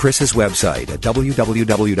 visit Chris's website at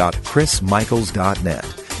www.chrismichaels.net.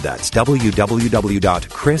 That's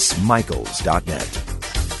www.chrismichaels.net.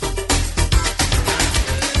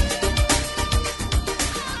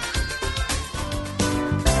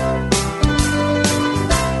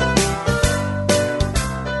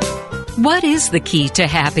 What is the key to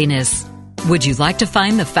happiness? Would you like to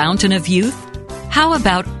find the fountain of youth? How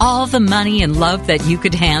about all the money and love that you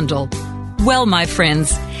could handle? Well, my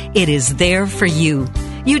friends, it is there for you.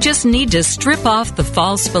 You just need to strip off the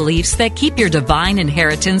false beliefs that keep your divine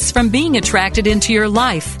inheritance from being attracted into your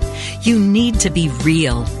life. You need to be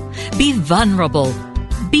real. Be vulnerable.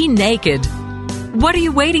 Be naked. What are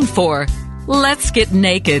you waiting for? Let's get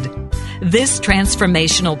naked. This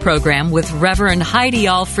transformational program with Reverend Heidi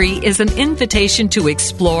Allfrey is an invitation to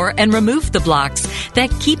explore and remove the blocks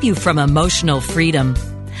that keep you from emotional freedom.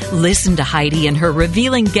 Listen to Heidi and her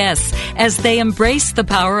revealing guests as they embrace the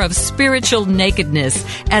power of spiritual nakedness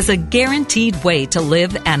as a guaranteed way to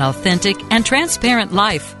live an authentic and transparent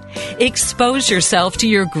life. Expose yourself to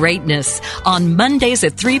your greatness on Mondays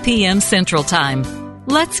at 3 p.m. Central Time.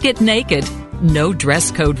 Let's get naked. No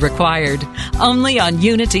dress code required. Only on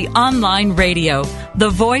Unity Online Radio, the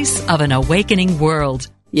voice of an awakening world.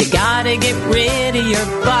 You gotta get rid of your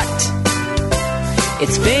butt.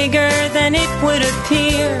 It's bigger than it would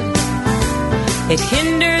appear. It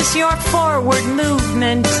hinders your forward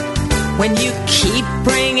movement when you keep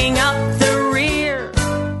bringing up the rear.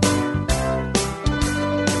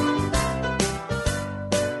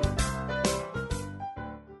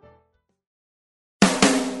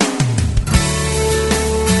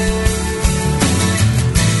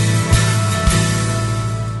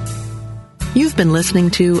 You've been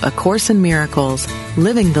listening to A Course in Miracles,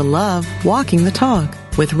 Living the Love, Walking the Talk,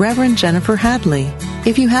 with Reverend Jennifer Hadley.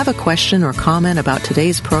 If you have a question or comment about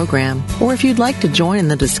today's program, or if you'd like to join in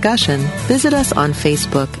the discussion, visit us on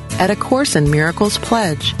Facebook at A Course in Miracles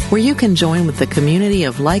Pledge, where you can join with the community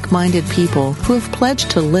of like-minded people who have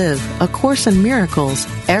pledged to live A Course in Miracles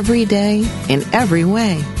every day in every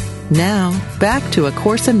way. Now, back to A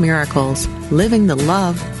Course in Miracles, Living the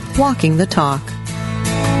Love, Walking the Talk.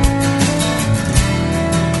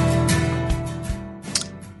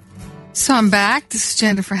 So I'm back. This is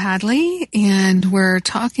Jennifer Hadley, and we're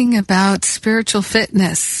talking about spiritual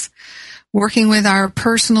fitness, working with our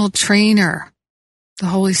personal trainer, the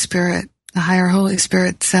Holy Spirit, the higher Holy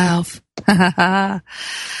Spirit self. And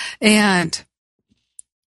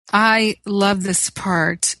I love this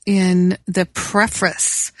part in the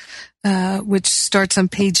preface, which starts on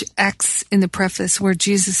page X in the preface, where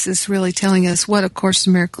Jesus is really telling us what A Course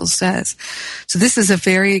in Miracles says. So this is a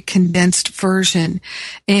very condensed version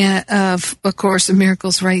of A Course in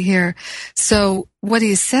Miracles right here. So what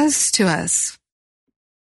he says to us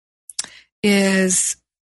is,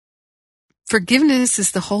 forgiveness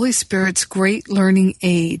is the Holy Spirit's great learning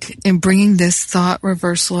aid in bringing this thought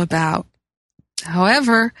reversal about.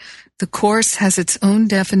 However, the Course has its own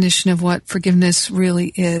definition of what forgiveness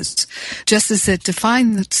really is, just as it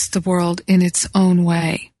defines the world in its own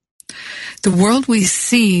way. The world we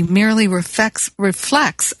see merely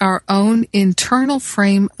reflects our own internal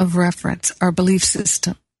frame of reference, our belief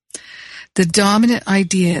system, the dominant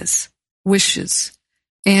ideas, wishes,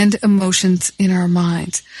 and emotions in our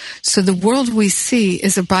minds. So the world we see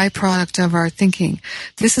is a byproduct of our thinking.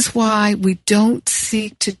 This is why we don't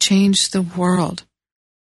seek to change the world.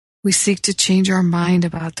 We seek to change our mind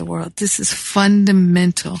about the world. This is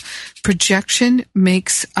fundamental. Projection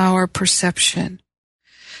makes our perception.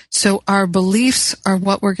 So our beliefs are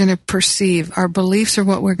what we're going to perceive. Our beliefs are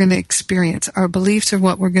what we're going to experience. Our beliefs are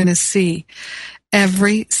what we're going to see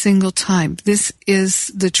every single time. This is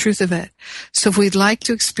the truth of it. So if we'd like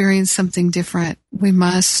to experience something different, we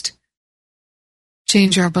must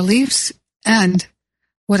change our beliefs. And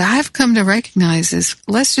what I've come to recognize is,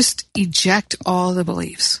 let's just eject all the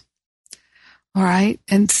beliefs. All right?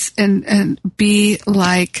 And be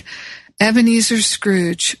like Ebenezer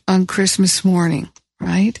Scrooge on Christmas morning,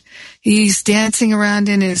 right? He's dancing around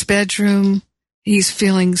in his bedroom. He's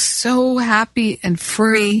feeling so happy and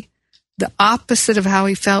free, the opposite of how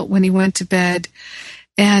he felt when he went to bed.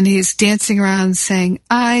 And he's dancing around saying,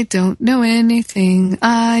 I don't know anything.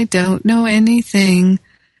 I don't know anything.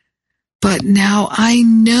 But now I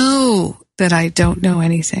know that I don't know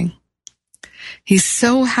anything. He's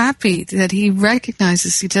so happy that he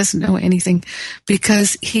recognizes he doesn't know anything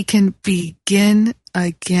because he can begin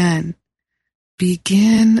again.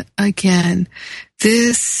 Begin again.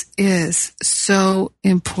 This is so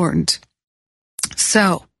important.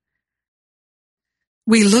 So,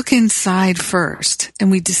 we look inside first and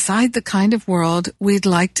we decide the kind of world we'd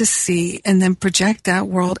like to see and then project that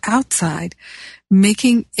world outside,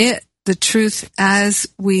 making it the truth as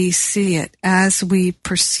we see it, as we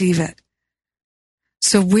perceive it.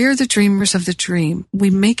 So we're the dreamers of the dream. We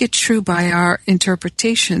make it true by our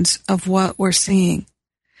interpretations of what we're seeing.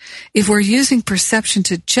 If we're using perception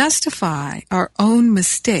to justify our own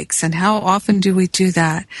mistakes, and how often do we do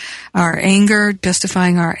that? Our anger,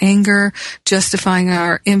 justifying our anger, justifying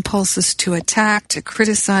our impulses to attack, to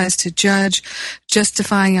criticize, to judge,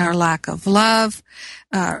 justifying our lack of love,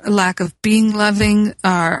 lack of being loving,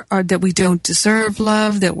 that we don't deserve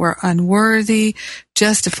love, that we're unworthy,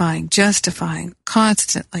 justifying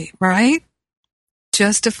constantly, right?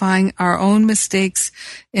 Justifying our own mistakes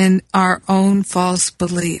and our own false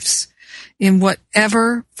beliefs in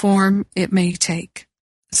whatever form it may take.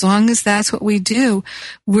 As long as that's what we do,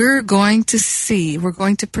 we're going to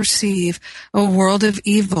perceive a world of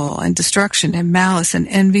evil and destruction and malice and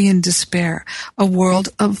envy and despair, a world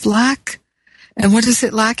of lack And what is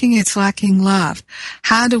it lacking? It's lacking love.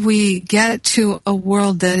 How do we get to a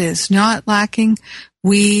world that is not lacking?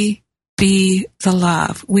 We be the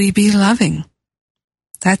love. We be loving.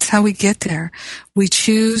 That's how we get there. We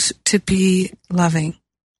choose to be loving.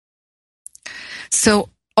 So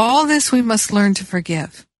all this we must learn to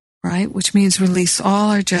forgive, right? Which means release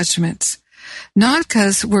all our judgments. Not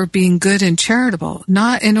because we're being good and charitable,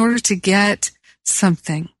 not in order to get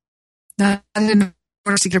something, not in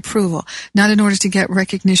order to get approval, not in order to get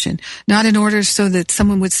recognition, not in order so that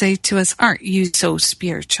someone would say to us, aren't you so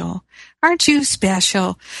spiritual? Aren't you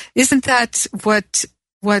special? Isn't that what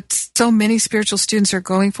so many spiritual students are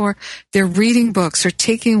going for? They're reading books or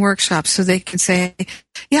taking workshops so they can say,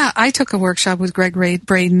 yeah, I took a workshop with Greg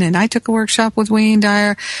Braden, and I took a workshop with Wayne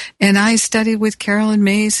Dyer, and I studied with Carolyn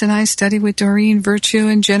Mace, and I studied with Doreen Virtue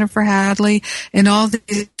and Jennifer Hadley and all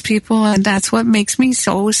these people, and that's what makes me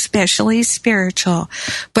so especially spiritual.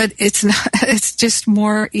 But it's not, it's just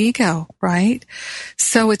more ego, right?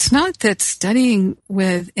 So it's not that studying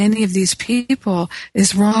with any of these people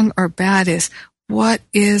is wrong or bad, is what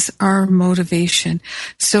is our motivation?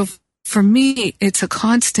 So for me, it's a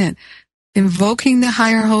constant invoking the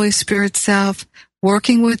higher Holy Spirit self,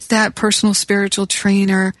 working with that personal spiritual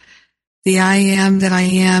trainer, the I am that I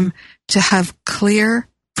am, to have clear,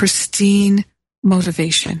 pristine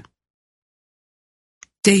motivation.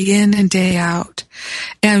 Day in and day out.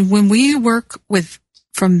 And when we work with,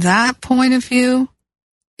 from that point of view,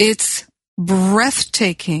 it's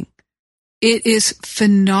breathtaking. It is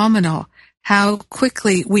phenomenal how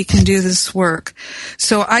quickly we can do this work.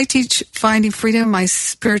 So I teach Finding Freedom, my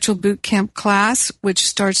spiritual boot camp class, which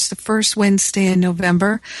starts the first Wednesday in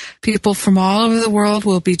November. People from all over the world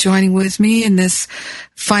will be joining with me in this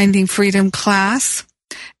Finding Freedom class.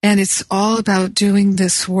 And it's all about doing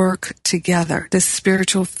this work together, this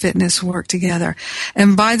spiritual fitness work together.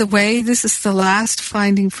 And by the way, this is the last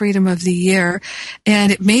Finding Freedom of the year,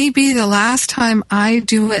 and it may be the last time I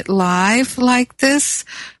do it live like this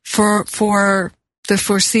for the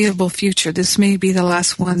foreseeable future. This may be the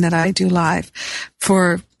last one that I do live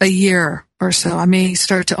for a year or so. I may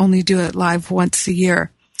start to only do it live once a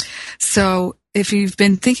year. So if you've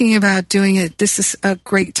been thinking about doing it, this is a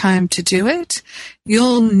great time to do it.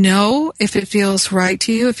 You'll know if it feels right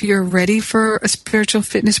to you, if you're ready for a spiritual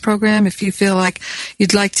fitness program, if you feel like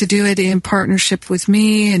you'd like to do it in partnership with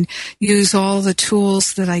me and use all the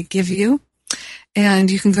tools that I give you. And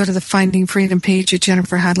you can go to the Finding Freedom page at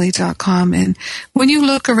jenniferhadley.com. And when you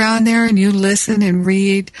look around there and you listen and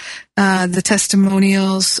read the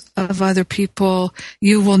testimonials of other people,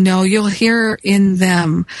 you will know, you'll hear in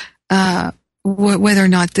them whether or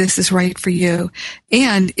not this is right for you.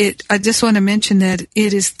 And I just want to mention that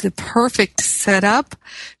it is the perfect setup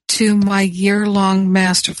to my year-long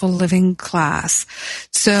Masterful Living class.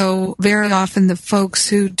 So very often the folks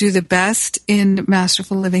who do the best in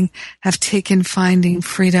Masterful Living have taken Finding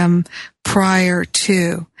Freedom prior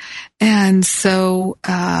to. And so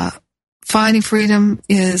Finding Freedom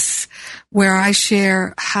is where I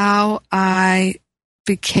share how I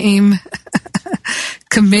became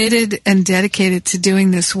committed and dedicated to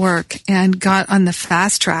doing this work and got on the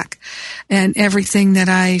fast track. And everything that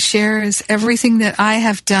I share is everything that I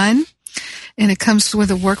have done, and it comes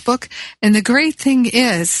with a workbook. And the great thing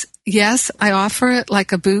is, yes, I offer it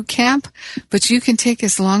like a boot camp, but you can take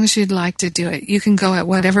as long as you'd like to do it. You can go at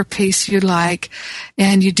whatever pace you'd like,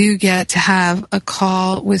 and you do get to have a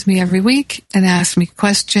call with me every week and ask me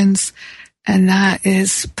questions, and that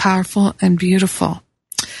is powerful and beautiful.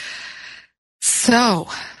 So,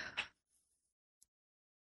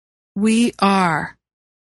 we are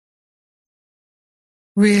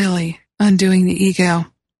really undoing the ego.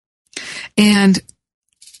 And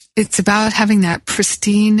it's about having that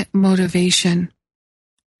pristine motivation.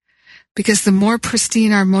 Because the more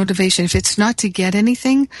pristine our motivation, if it's not to get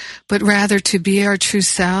anything, but rather to be our true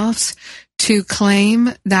selves, to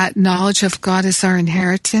claim that knowledge of God as our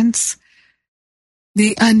inheritance,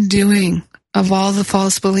 the undoing of all the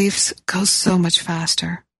false beliefs goes so much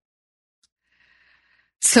faster.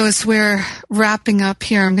 So as we're wrapping up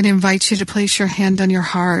here, I'm going to invite you to place your hand on your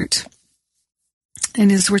heart.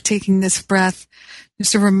 And as we're taking this breath,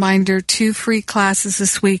 just a reminder, 2 free classes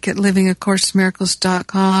this week at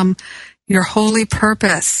livingacourseinmiracles.com. Your holy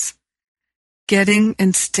purpose, getting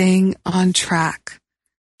and staying on track.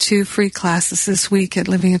 2 free classes this week at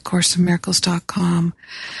livingacourseinmiracles.com.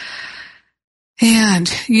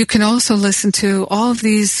 And you can also listen to all of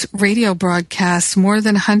these radio broadcasts, more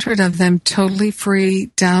than 100 of them totally free,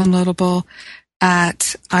 downloadable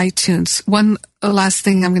at iTunes. One last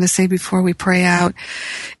thing I'm going to say before we pray out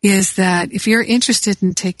is that if you're interested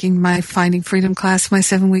in taking my Finding Freedom class, my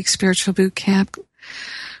 7-week spiritual boot camp,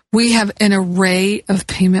 we have an array of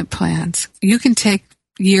payment plans. You can take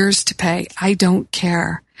years to pay. I don't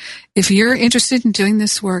care. If you're interested in doing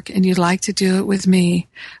this work and you'd like to do it with me,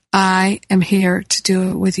 I am here to do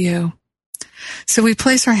it with you. So we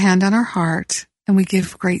place our hand on our heart and we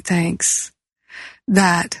give great thanks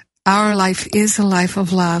that our life is a life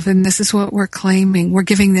of love, and this is what we're claiming. We're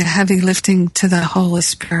giving the heavy lifting to the Holy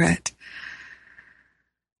Spirit.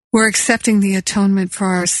 We're accepting the atonement for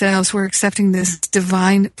ourselves. We're accepting this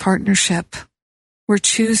divine partnership. We're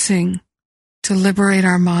choosing to liberate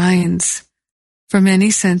our minds from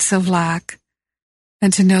any sense of lack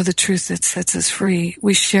and to know the truth that sets us free.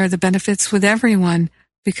 We share the benefits with everyone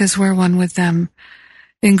because we're one with them.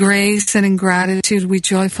 In grace and in gratitude, we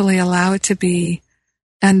joyfully allow it to be.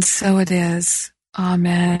 And so it is.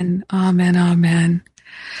 Amen. Amen. Amen.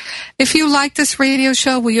 If you like this radio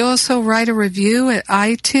show, we also write a review at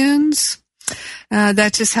iTunes.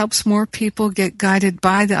 That just helps more people get guided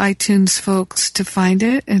by the iTunes folks to find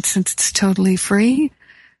it. And since it's totally free,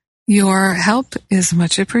 your help is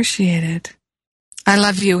much appreciated. I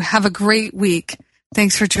love you. Have a great week.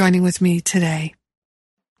 Thanks for joining with me today.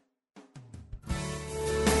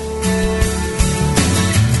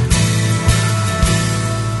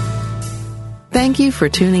 Thank you for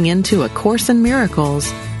tuning in to A Course in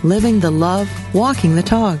Miracles, Living the Love, Walking the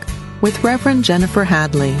Talk, with Reverend Jennifer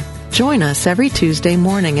Hadley. Join us every Tuesday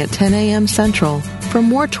morning at 10 a.m. Central for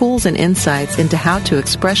more tools and insights into how to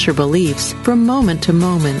express your beliefs from moment to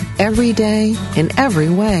moment, every day, in every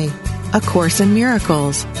way. A Course in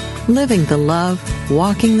Miracles, Living the Love,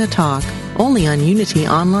 Walking the Talk, only on Unity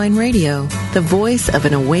Online Radio, the voice of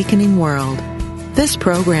an awakening world. This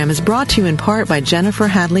program is brought to you in part by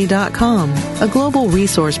JenniferHadley.com, a global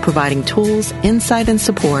resource providing tools, insight, and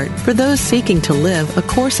support for those seeking to live A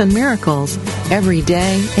Course in Miracles every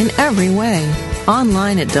day in every way.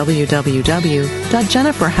 Online at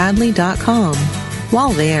www.JenniferHadley.com.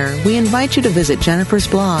 While there, we invite you to visit Jennifer's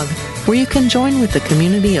blog, where you can join with the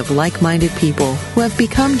community of like-minded people who have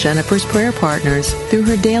become Jennifer's prayer partners through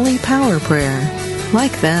her daily power prayer.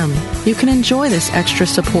 Like them, you can enjoy this extra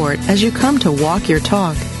support as you come to walk your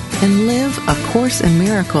talk and live A Course in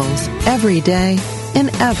Miracles every day in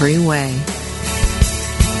every way.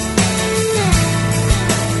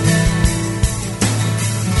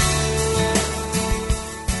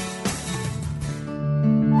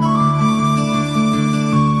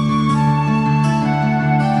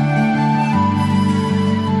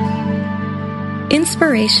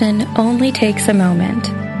 Inspiration only takes a moment.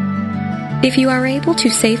 If you are able to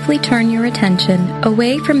safely turn your attention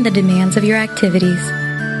away from the demands of your activities,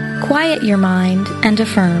 quiet your mind and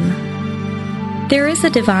affirm, "There is a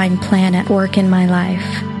divine plan at work in my life.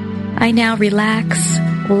 I now relax,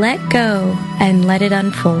 let go, and let it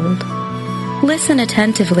unfold." Listen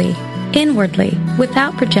attentively, inwardly,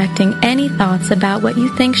 without projecting any thoughts about what you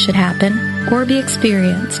think should happen or be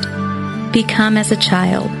experienced. Become as a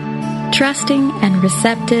child, trusting and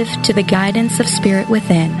receptive to the guidance of Spirit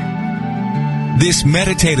within. This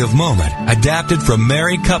meditative moment, adapted from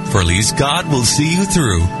Mary Kupferle's God Will See You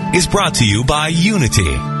Through, is brought to you by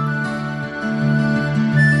Unity.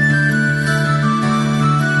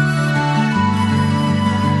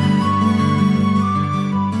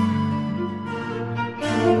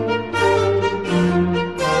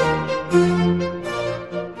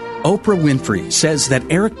 Oprah Winfrey says that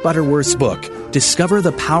Eric Butterworth's book, Discover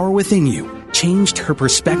the Power Within You, changed her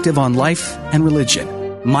perspective on life and religion.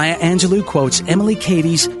 Maya Angelou quotes Emily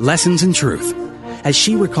Cady's Lessons in Truth as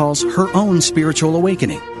she recalls her own spiritual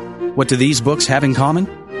awakening. What do these books have in common?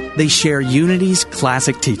 They share Unity's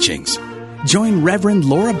classic teachings. Join Reverend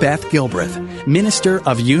Laura Beth Gilbreth, Minister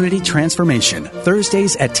of Unity Transformation,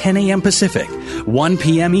 Thursdays at 10 a.m. Pacific, 1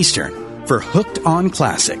 p.m. Eastern, for Hooked on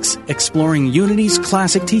Classics, exploring Unity's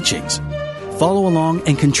classic teachings. Follow along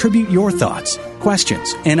and contribute your thoughts,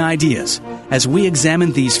 questions, and ideas as we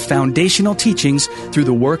examine these foundational teachings through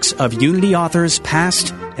the works of Unity authors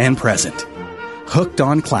past and present. Hooked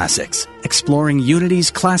on Classics, exploring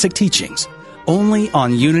Unity's classic teachings, only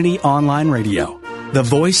on Unity Online Radio, the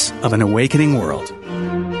voice of an awakening world.